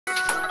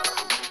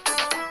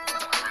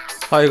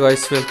Hi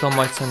guys, welcome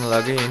my channel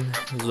again.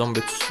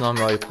 Zombie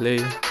Tsunami I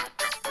play.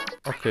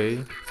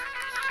 Okay.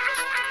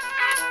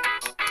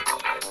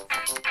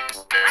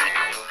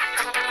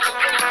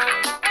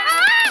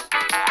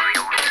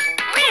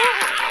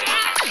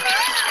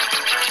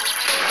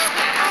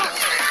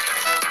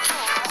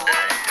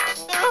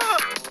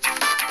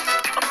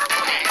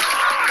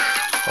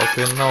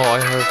 Okay, now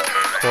I have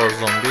 4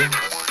 zombies.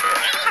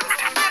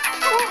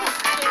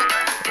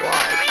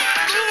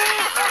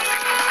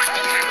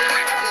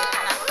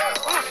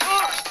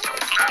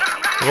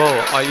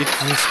 Wow, I eat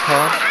this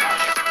car.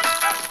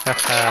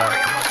 Haha.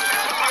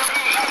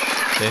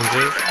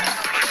 Danger.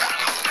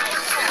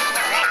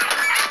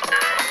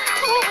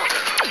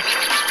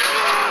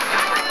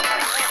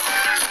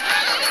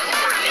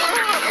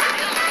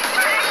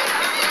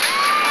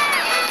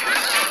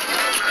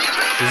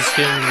 This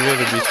game is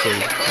very beautiful.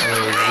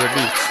 The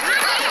beach.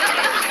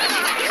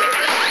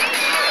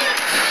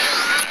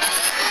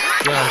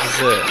 Jump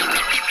there.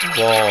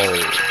 Wow.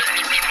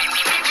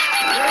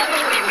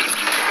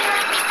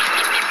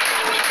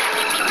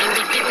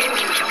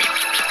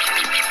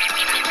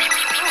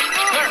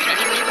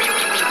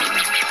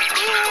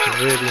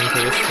 Very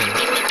interesting.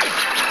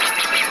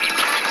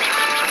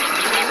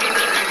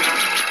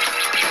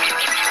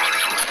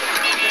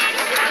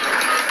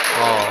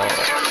 Oh,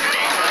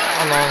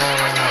 no.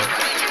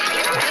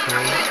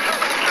 Okay.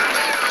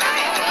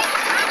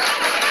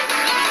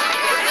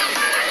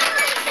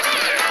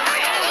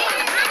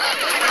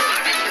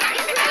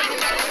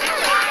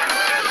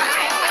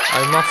 I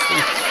must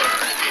eat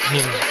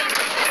him.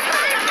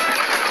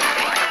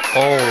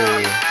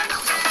 Oh.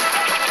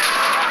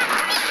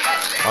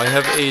 I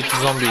have 8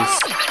 zombies.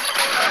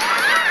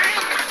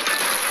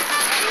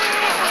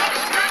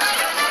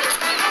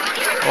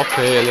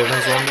 Okay,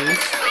 11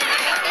 zombies.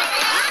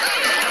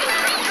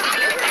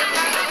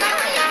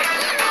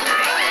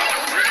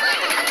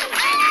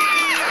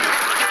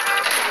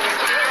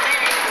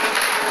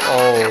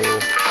 Oh.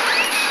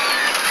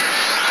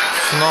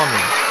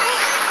 Tsunami.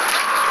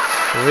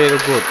 Very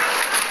good.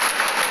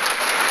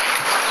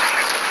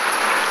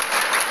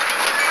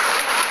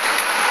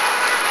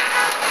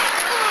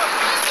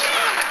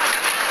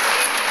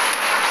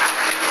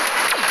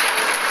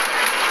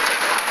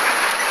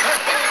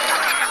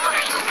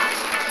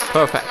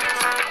 Perfect.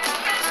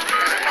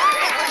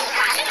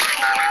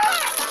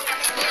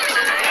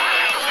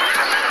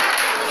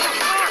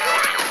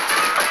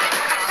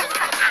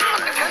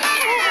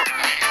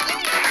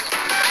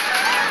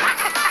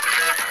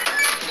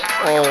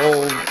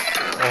 Oh.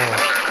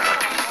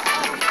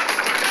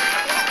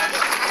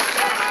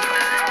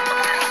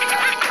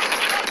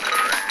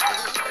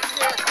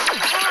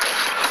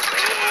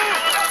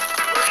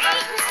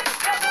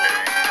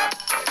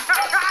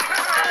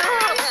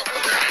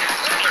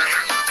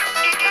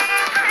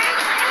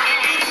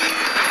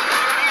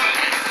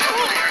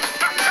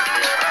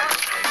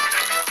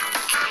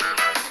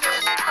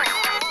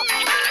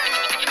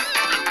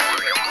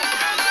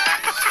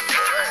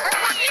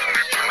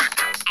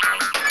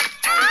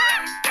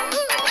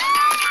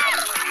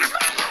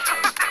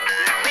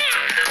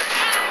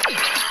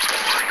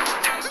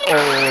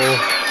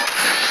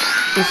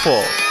 UFO.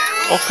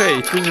 Okay,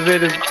 it is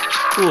very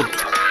good.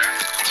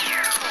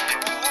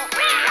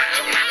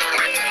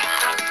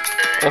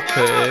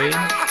 Okay.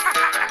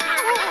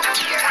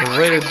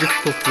 Very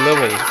difficult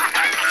level.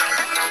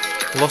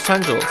 Los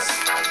Angeles.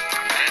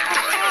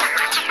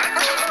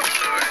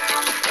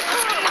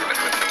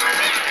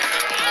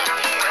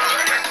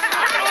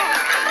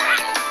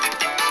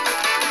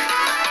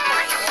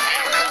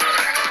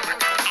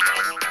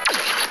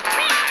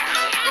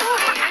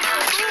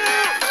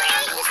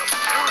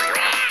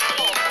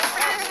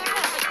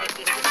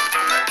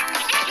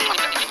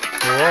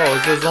 Wow,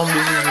 the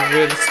zombies is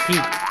very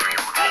speed.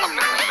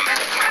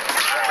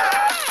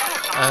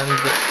 And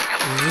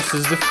this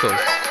is difficult.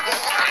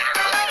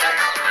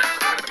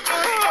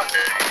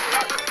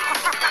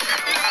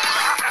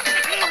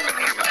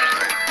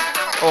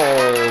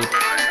 Oh.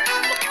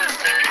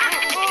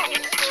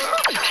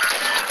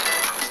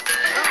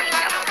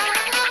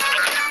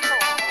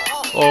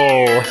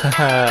 Oh, I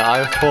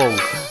fall.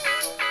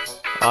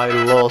 I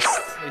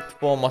lost.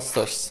 8 more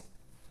masters.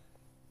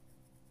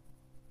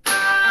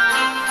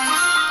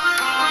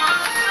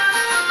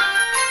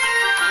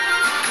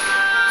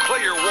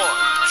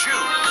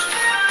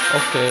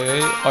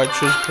 Okay, I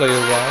choose player 1.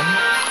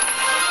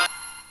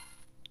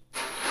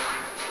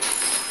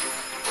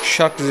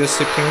 Shock the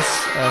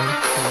sequence and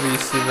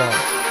VC1.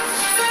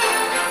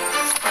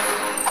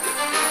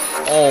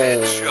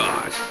 Oh,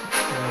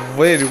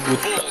 very good.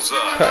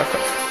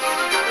 Perfect.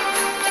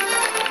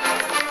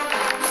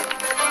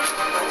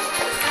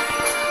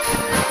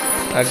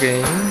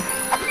 Again.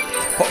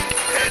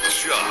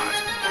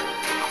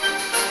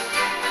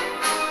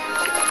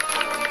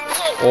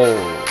 Oh,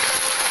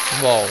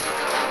 wow.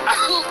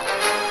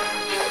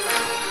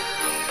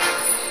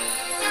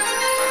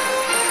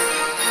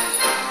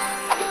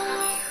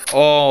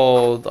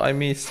 Oh, I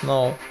missed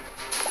now.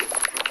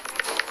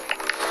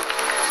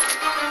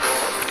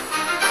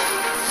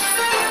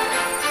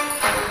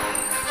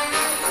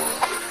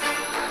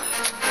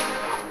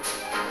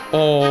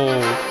 Oh,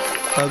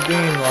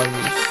 again one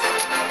miss.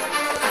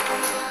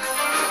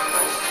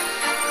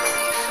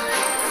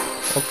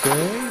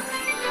 Okay.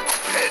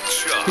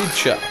 Headshot.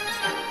 Headshot.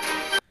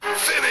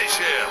 Finish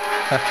him.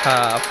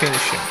 Haha,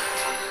 finish him.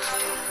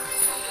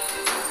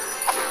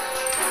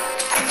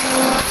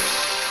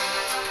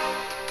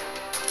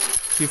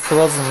 He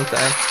frozen it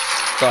and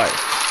died.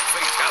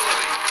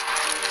 Fatality.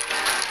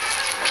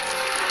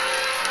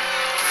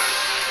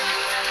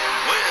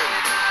 Win.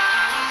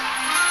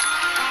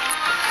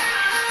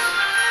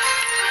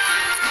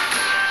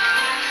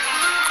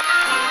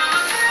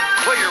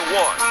 Player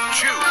one,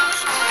 choose.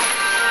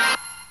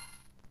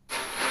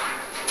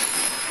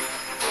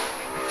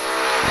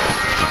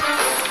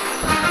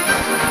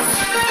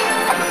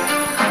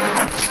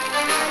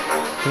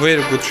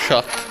 Very good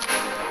shot.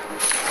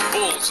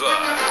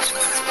 Bullseye.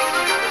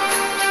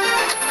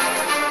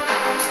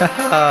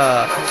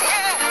 Haha,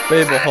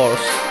 baby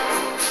horse.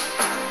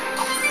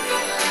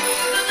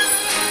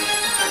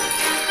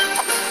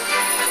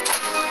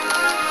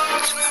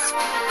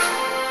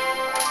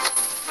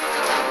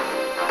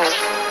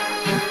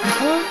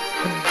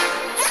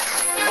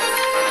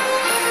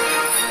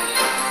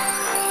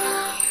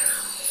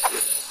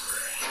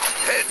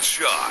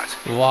 Headshot.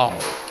 Wow.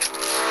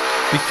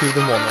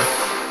 Bitirdim onu.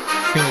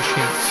 Finish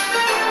him.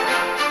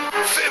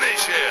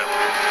 Finish him.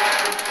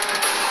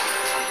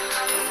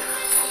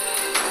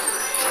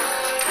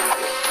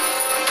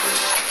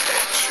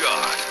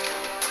 Headshot.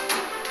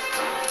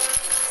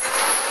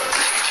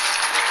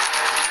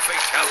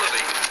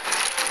 Fatality.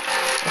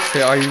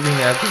 Okay, I win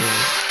again.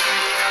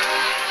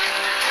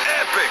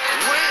 Epic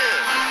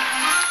win.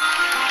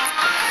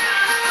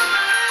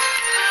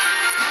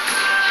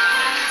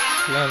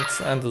 Plants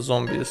and the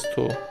zombies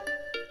too.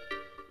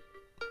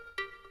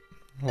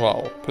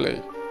 Wow,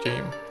 play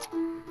game.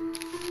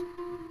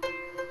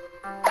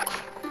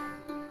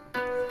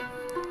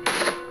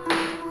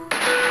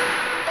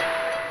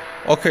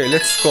 Okay,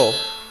 let's go.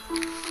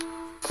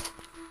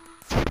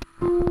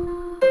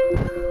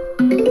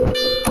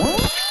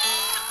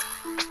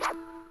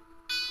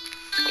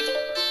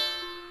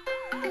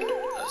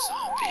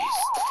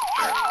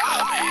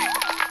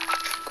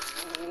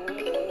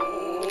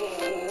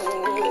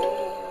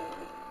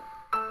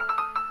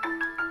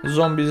 The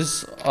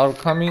zombies are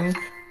coming. Zombies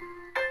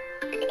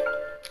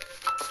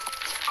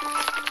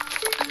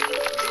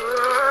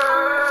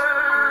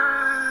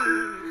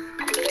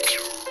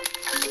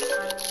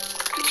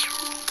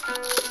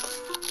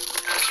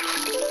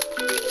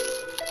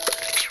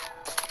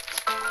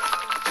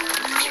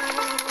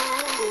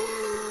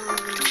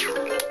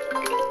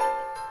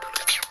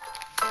are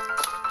coming.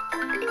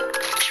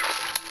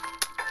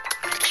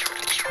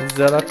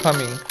 They are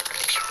coming.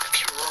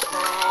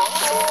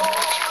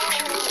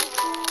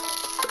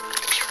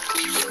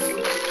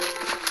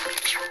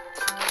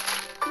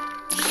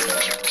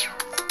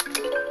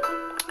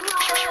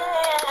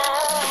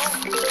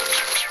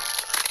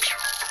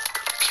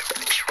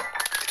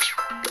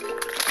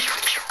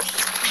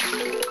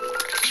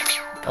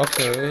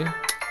 Okay.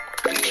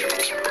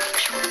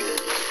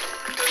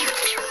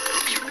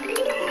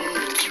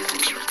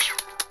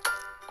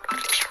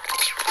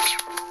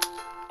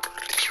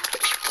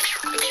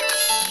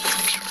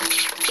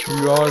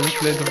 You are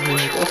replaying the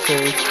limit.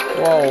 Okay.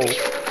 Wow.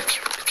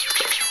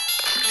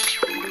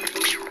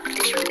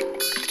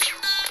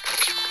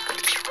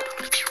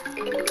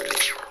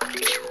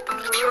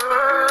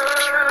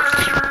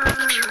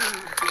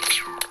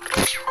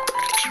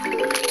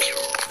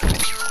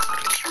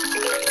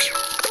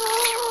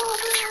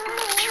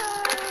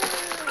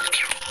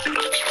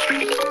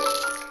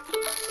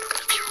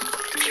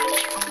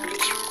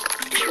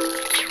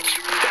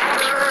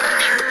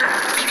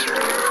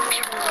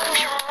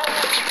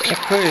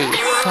 Okay,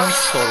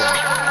 sandstorm.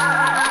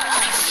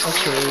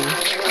 Okay.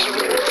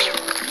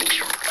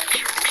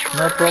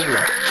 No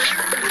problem.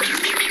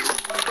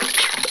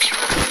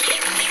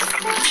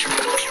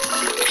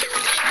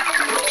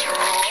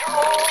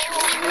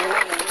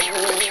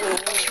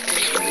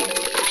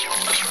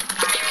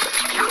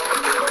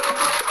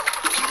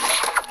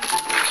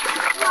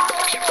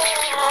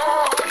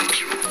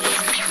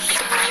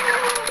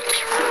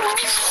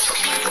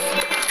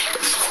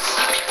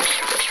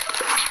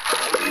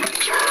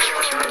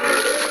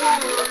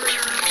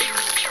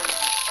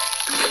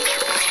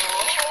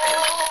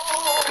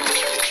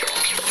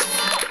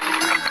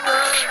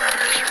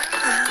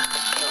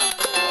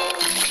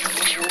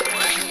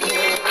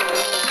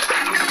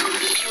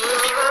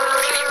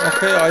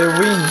 Okay, I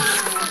win.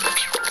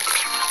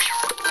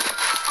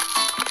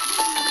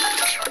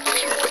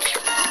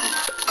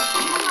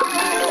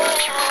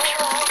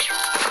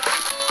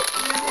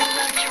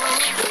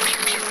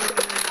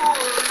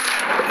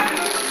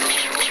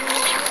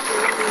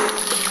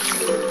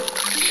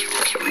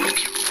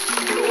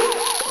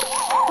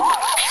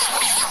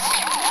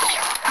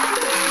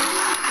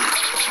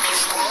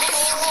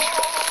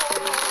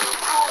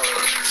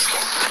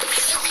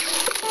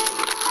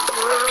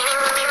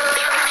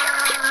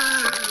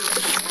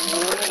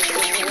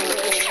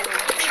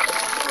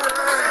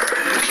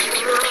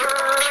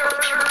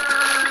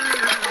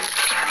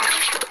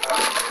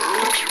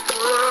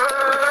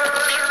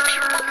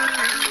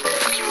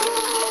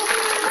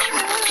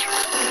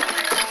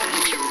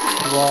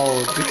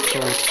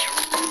 shoot.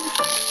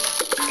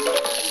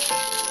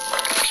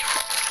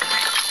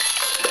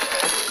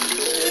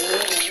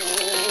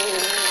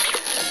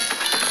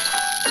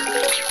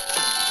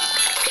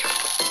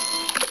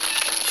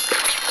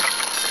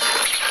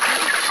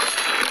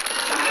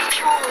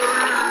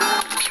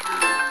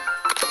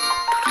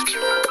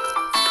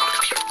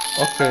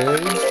 Okay.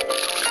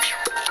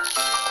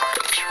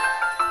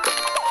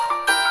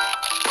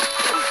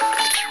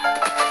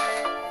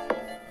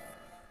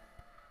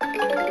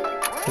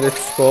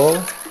 Let's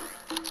go.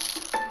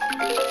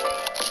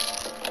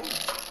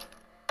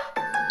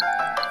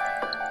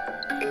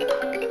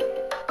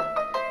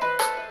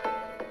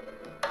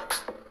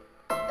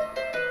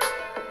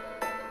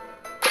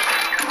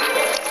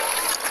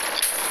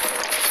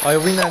 I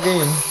win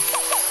again.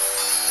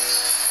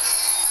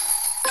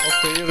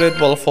 Okay, Red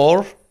Ball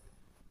 4.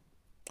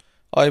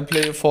 I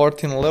play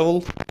 14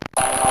 level.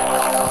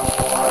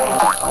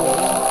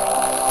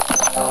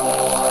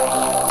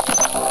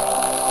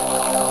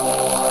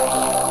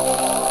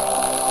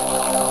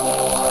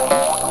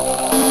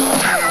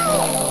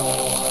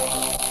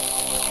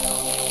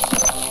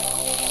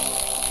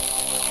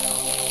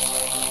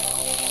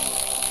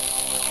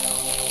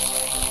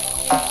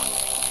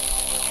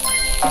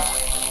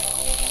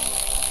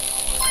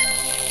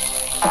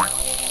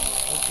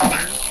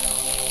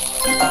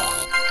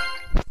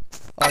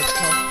 I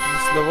can't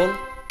this level.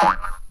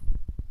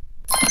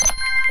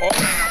 Oh,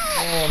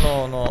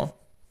 no, no.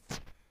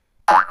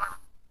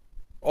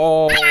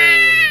 Oh,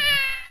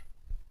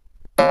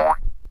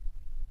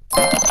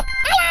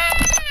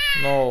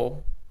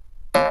 no.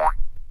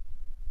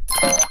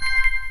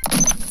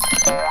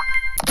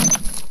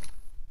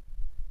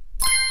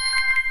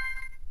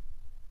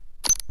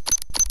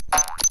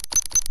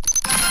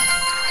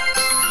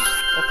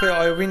 Okay,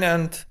 I win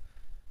and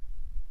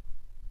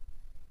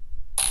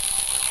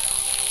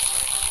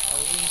I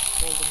win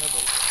gold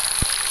medal.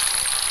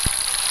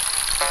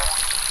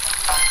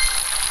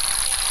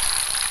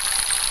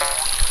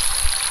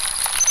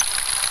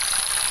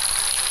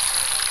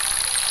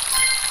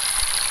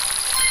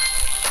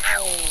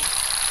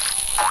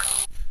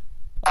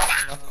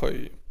 Amına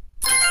koyayım.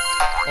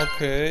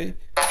 Okay.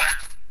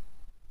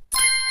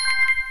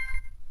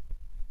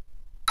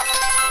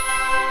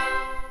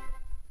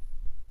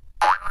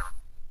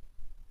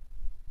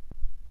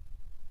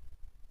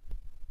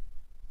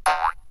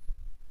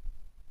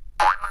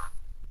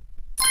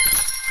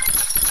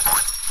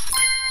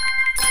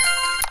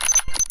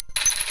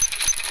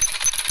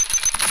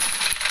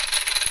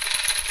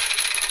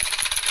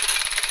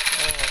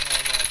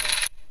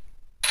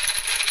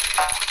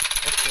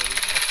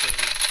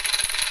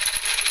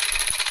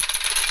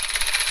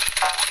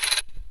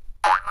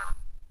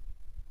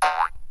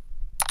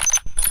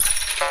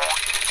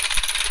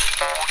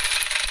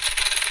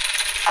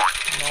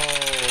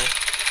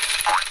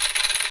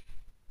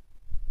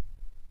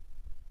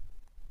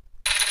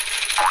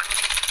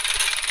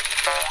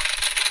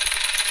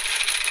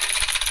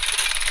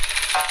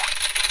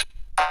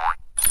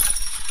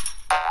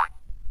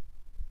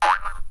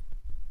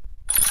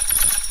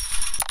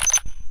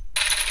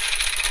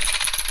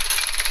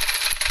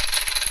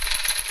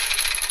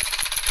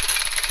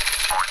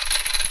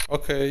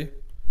 Okay,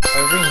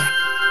 I win.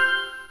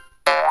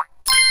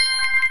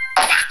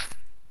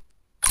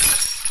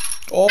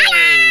 Oh,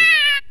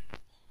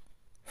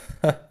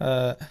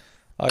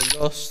 I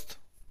lost.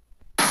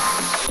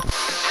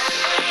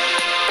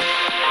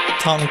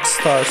 Tank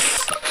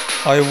Stars.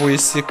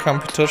 IVC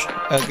computer.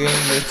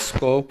 Again, let's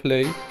go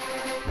play.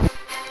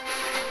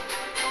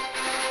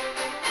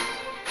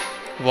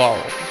 Wow.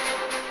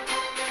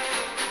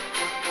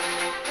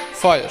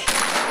 Fire.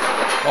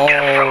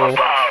 Oh,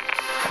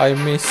 I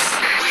miss.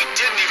 We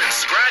didn't even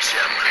scratch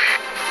him.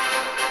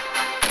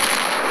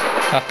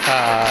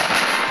 Haha.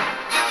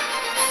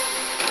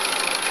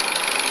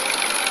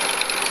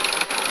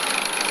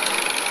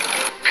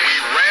 We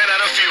ran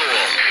out of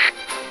fuel.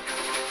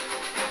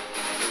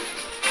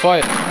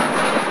 Fire.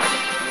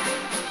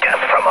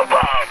 Death from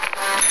above.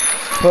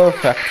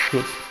 Perfect.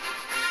 Good.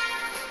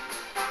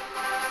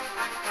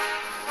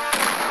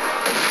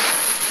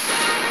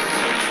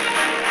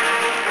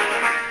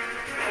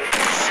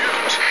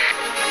 Shoot.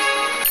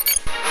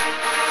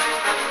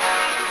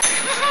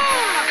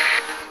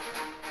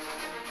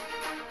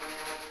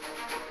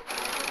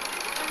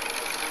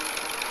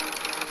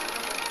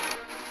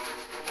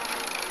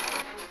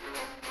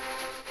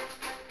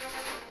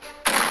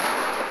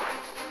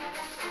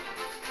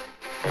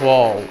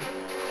 Wow.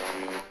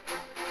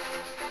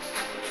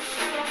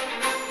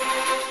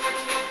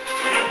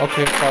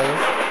 Okay, fire.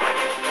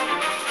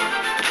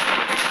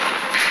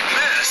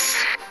 Miss.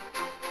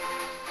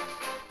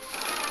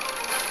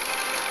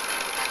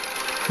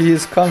 He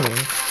is coming.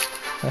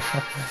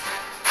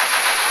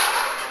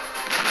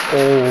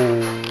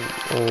 Oh,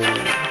 oh.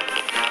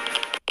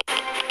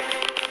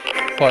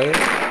 Fire.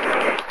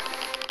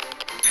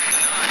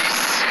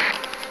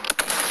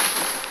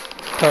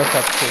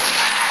 Perfect hit.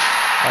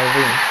 I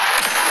win.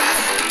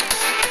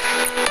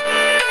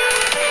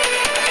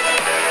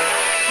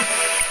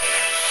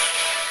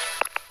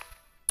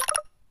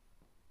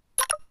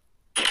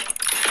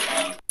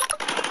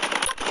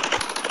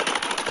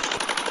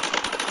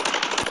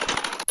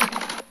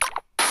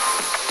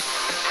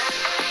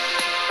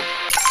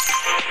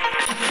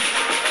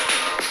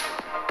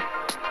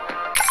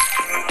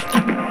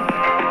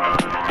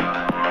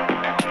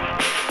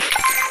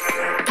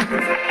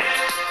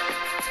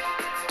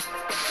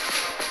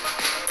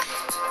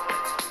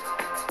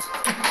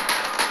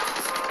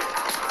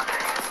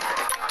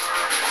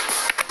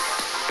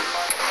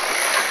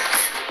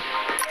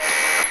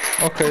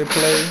 Okay,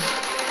 play.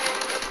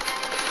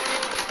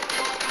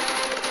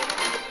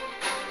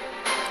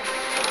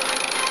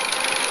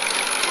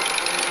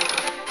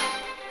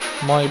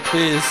 My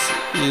pace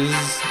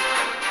is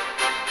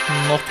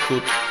not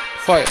good.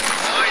 Fire.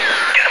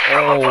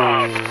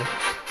 Oh,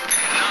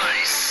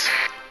 Nice.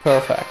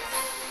 perfect.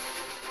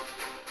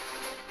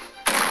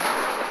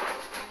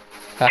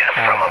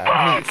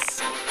 Haha,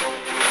 miss.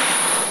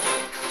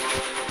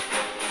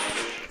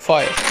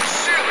 Fire.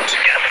 Shoot.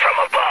 Get from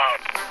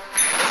above.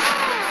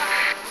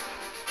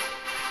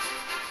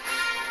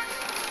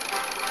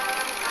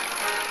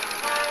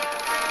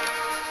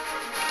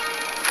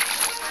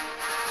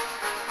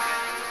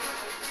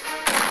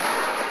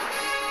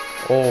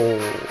 Oh.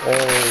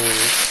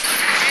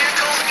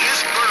 Vehicle is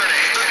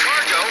burning. The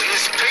cargo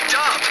is picked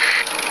up.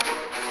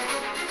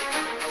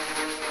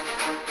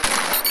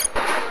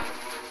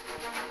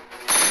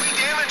 We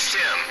damaged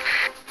him.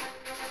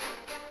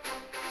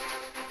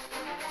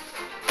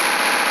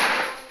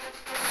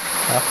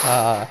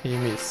 Haha, he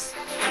missed.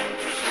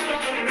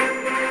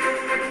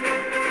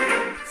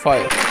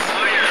 Fire.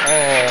 Fire.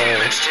 Oh.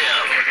 Damaged him.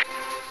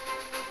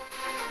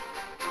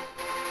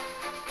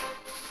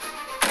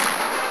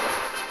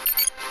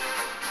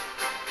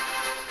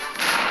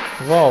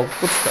 Wow,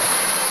 good stuff.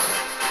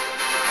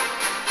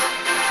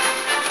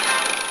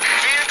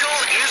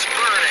 Vehicle is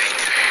burning.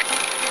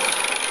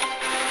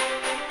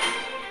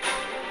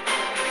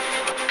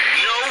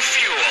 No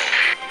fuel.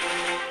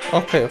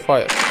 Okay,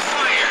 fire.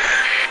 Fire.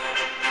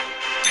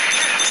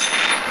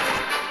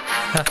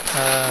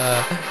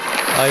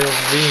 I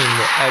win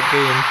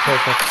again,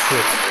 perfect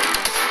shot.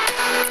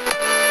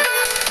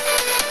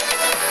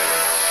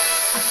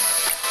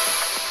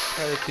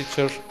 Career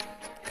teacher,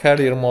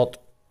 career mode,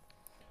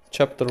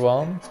 chapter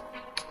 1.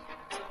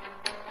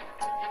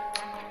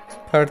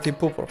 Party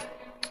pooper.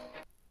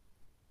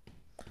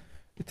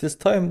 It is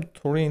time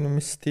to ruin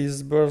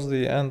Misty's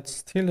birthday and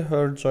steal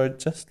her joy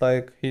just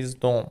like he's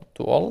done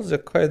to all the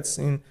kids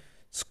in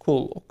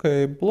school.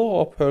 Okay,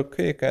 blow up her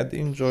cake and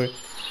enjoy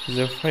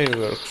the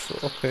fireworks.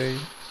 Okay.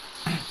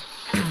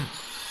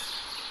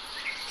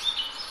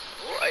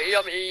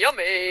 Yummy,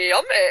 yummy,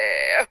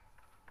 yummy.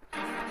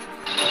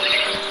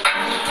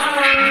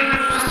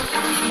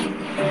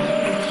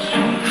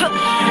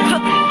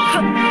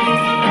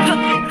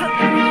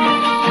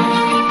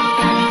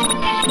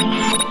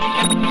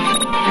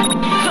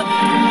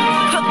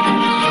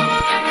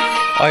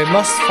 I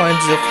must find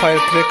the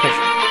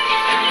firecracker.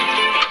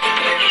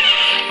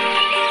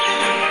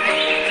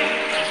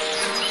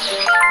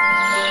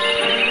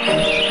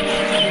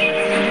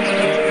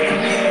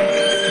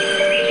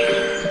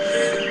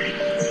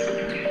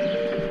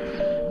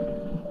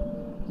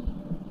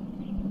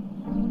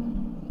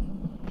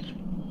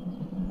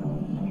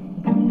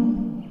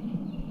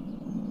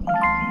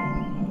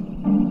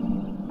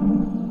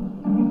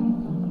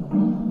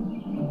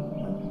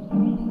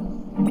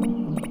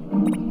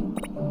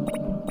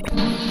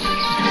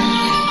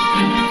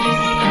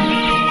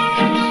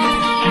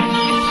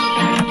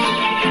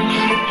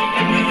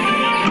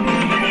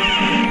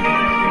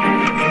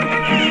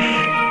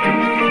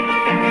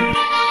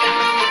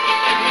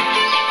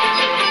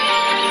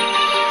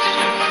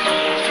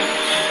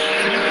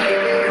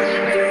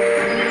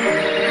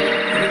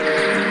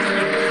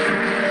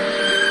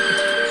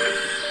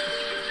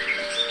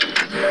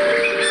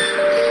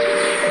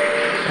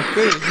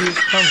 Okay, he is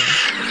coming.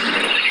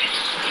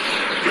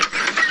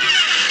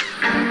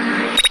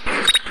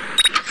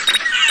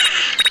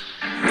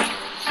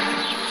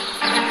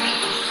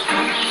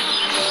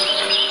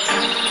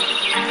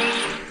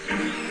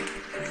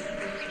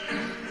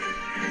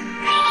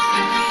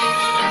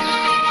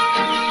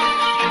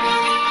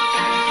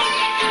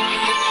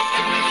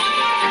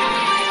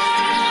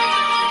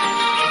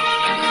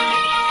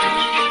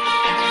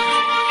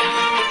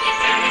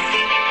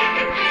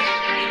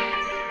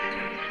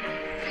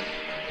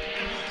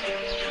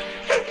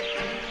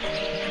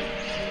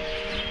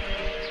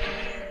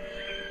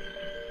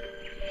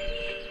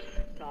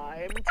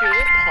 Time to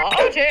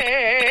party.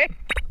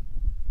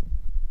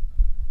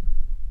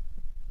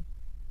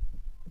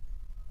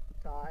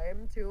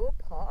 Time to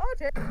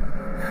party.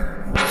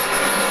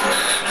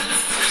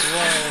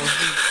 Wow,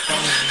 he's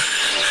coming.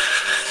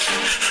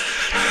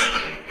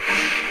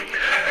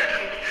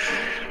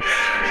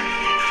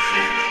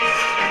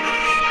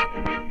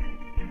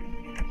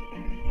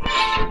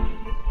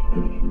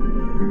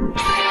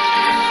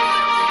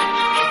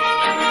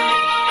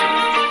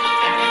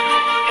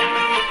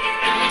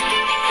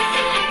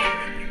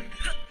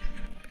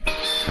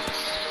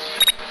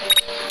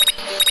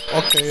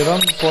 Okay,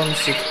 run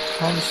once it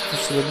comes to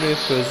celebrate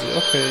birthday.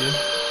 Okay.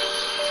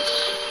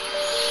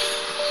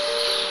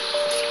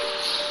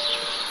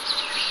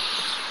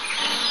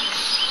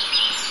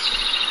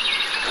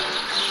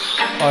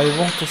 I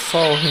want to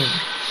saw him.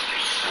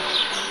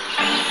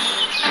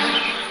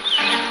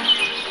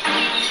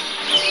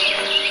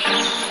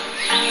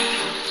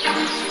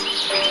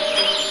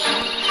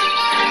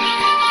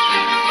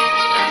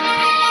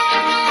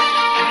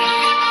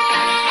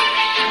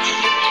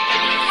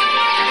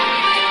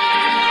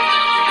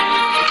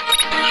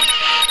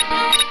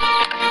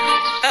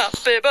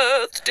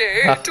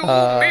 birthday to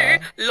me.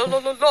 La la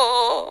la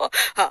la.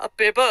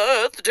 Happy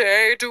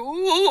birthday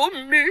to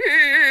me.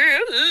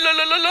 La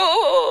la la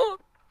la.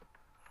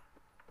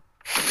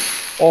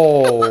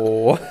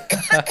 Oh.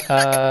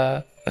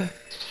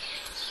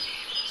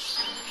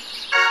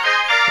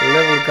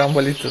 Level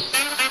completed.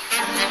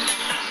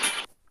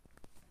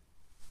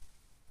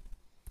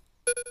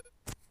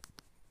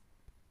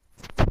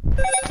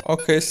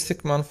 Okay,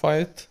 stickman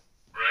fight.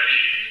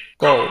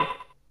 Go.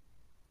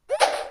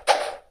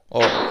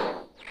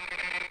 Oh.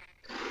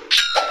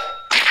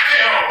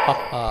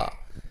 Haha.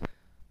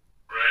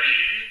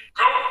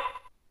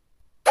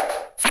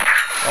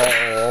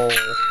 Oh.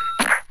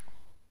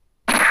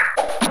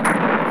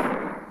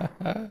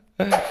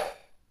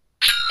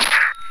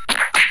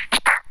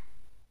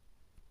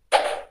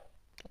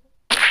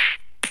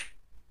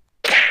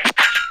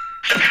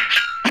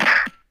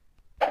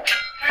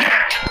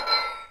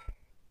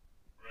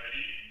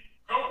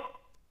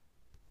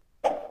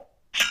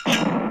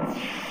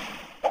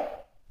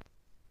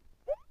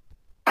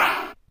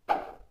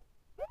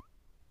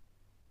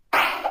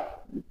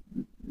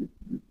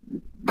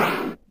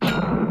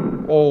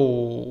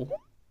 Oh.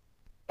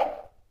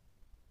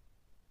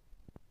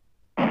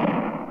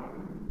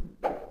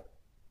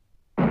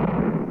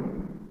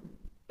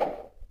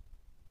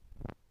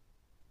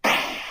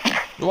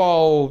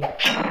 Wow.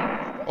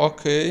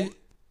 Okay.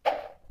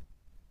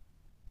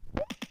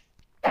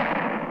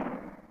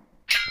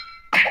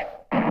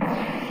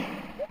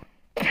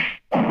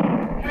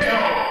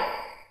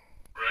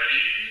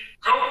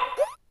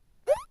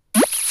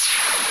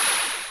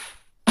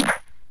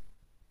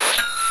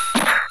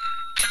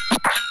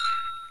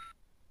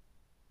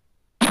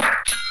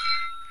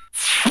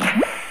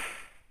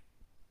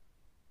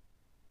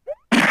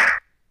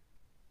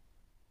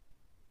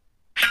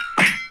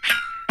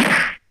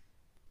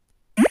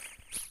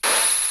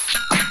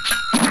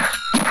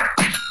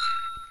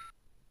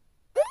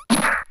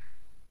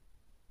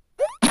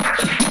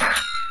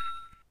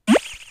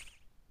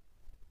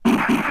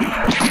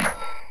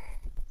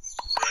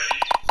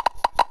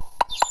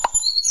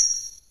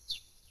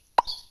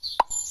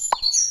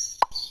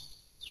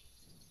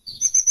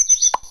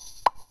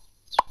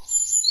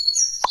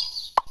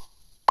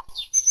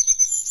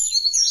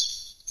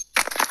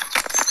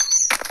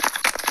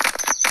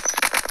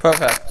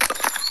 Perfect.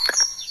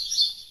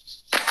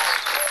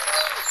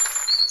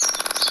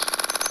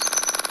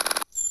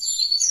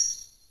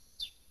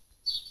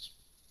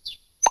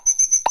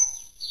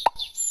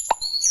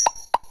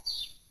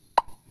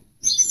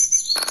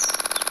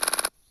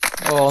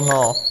 Oh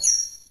no.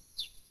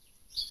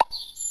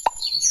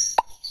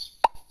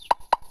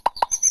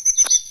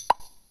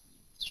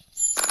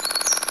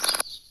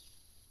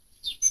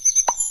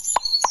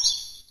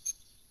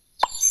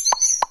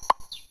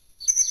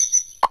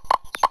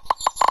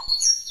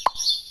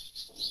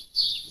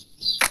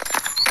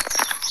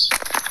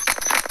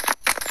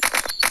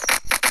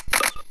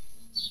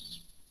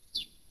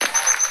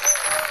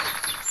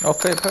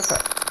 Okay,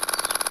 perfect.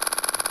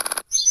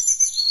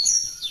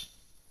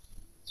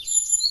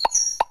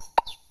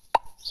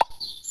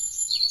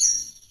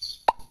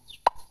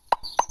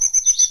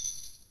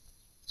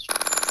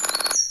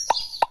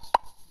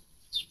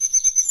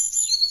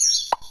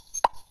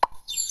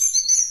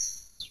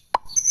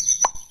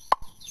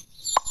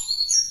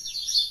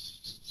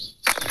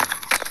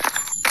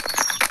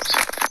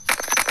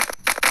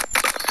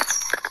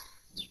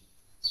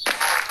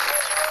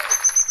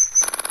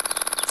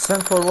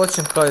 Thanks for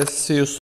watching, guys. See you soon.